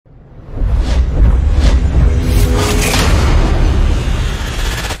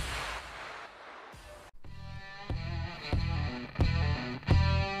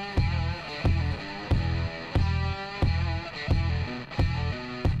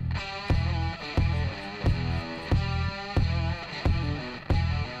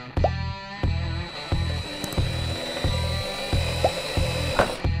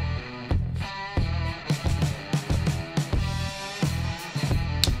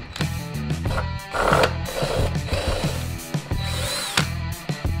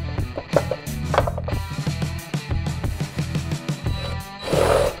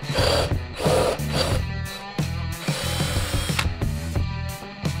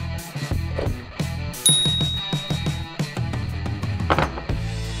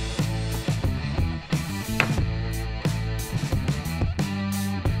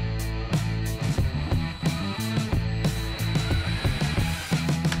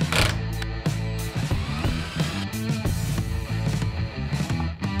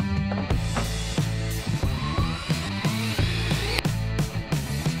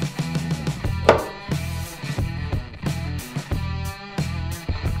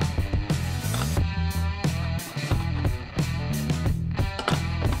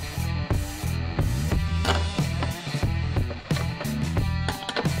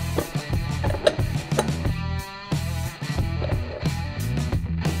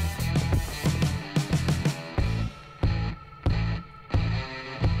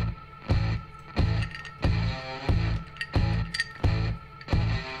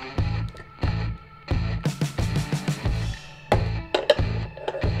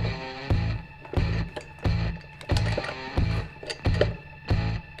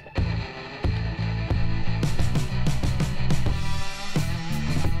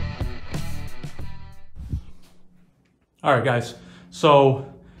All right, guys,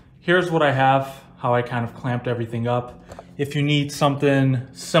 so here's what I have, how I kind of clamped everything up. If you need something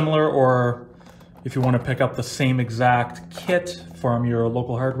similar, or if you want to pick up the same exact kit from your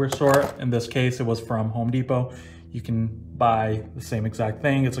local hardware store, in this case it was from Home Depot, you can buy the same exact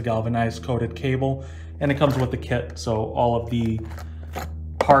thing. It's a galvanized coated cable and it comes with the kit. So all of the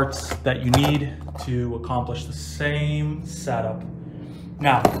parts that you need to accomplish the same setup.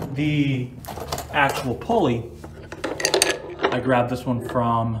 Now, the actual pulley, I grabbed this one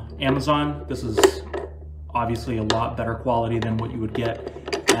from Amazon. This is obviously a lot better quality than what you would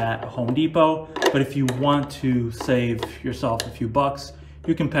get at Home Depot. But if you want to save yourself a few bucks,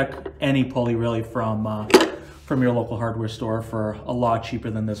 you can pick any pulley really from your local hardware store for a lot cheaper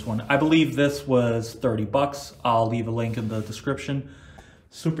than this one. I believe this was 30 bucks. I'll leave a link in the description.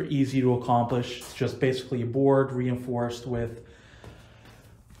 Super easy to accomplish. It's just basically a board reinforced with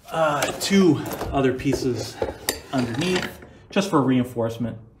two other pieces underneath, just for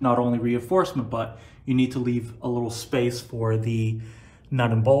reinforcement. Not only reinforcement, but you need to leave a little space for the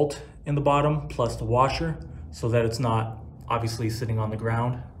nut and bolt in the bottom, plus the washer, so that it's not obviously sitting on the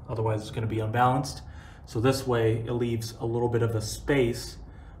ground. Otherwise it's going to be unbalanced. So this way it leaves a little bit of a space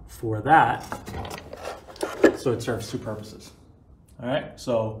for that, so it serves two purposes. All right,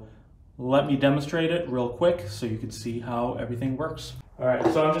 so let me demonstrate it real quick so you can see how everything works. All right,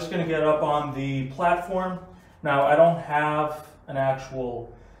 so I'm just going to get up on the platform. Now, I don't have an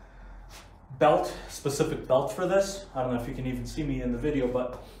actual belt, specific belt for this. I don't know if you can even see me in the video,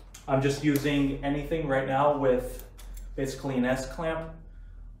 but I'm just using anything right now with basically an S-clamp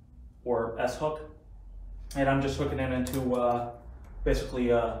or S-hook. And I'm just hooking it into basically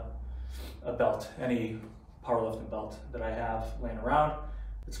a belt, any powerlifting belt that I have laying around.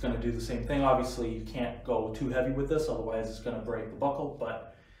 It's going to do the same thing. Obviously, you can't go too heavy with this, otherwise it's going to break the buckle.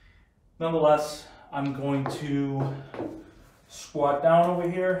 But nonetheless, I'm going to squat down over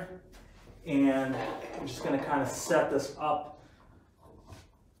here, and I'm just going to kind of set this up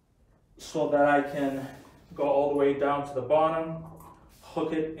so that I can go all the way down to the bottom,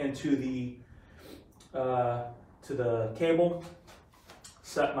 hook it into the to the cable,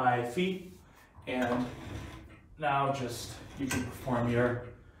 set my feet, and now just you can perform your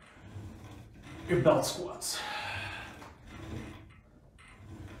belt squats.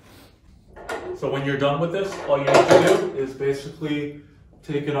 So when you're done with this, all you have to do is basically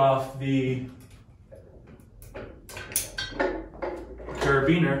take it off the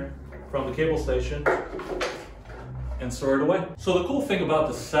carabiner from the cable station and store it away. So the cool thing about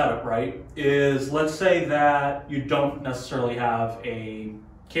the setup, right, is let's say that you don't necessarily have a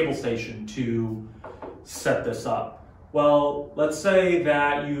cable station to set this up. Well, let's say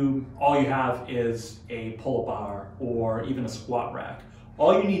that all you have is a pull-up bar or even a squat rack.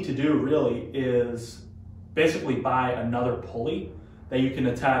 All you need to do really is basically buy another pulley that you can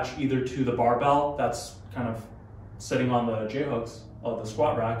attach either to the barbell that's kind of sitting on the J-hooks of the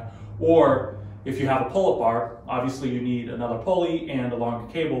squat rack, or if you have a pull-up bar, obviously you need another pulley and a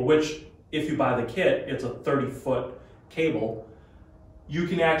longer cable, which if you buy the kit, it's a 30-foot cable. You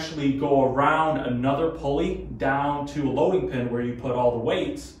can actually go around another pulley down to a loading pin where you put all the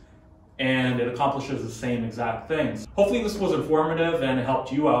weights, and it accomplishes the same exact things. Hopefully this was informative and it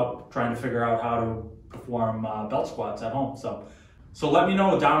helped you out trying to figure out how to perform belt squats at home. So let me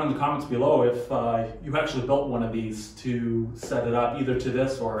know down in the comments below if you actually built one of these to set it up either to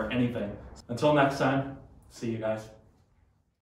this or anything. Until next time, see you guys.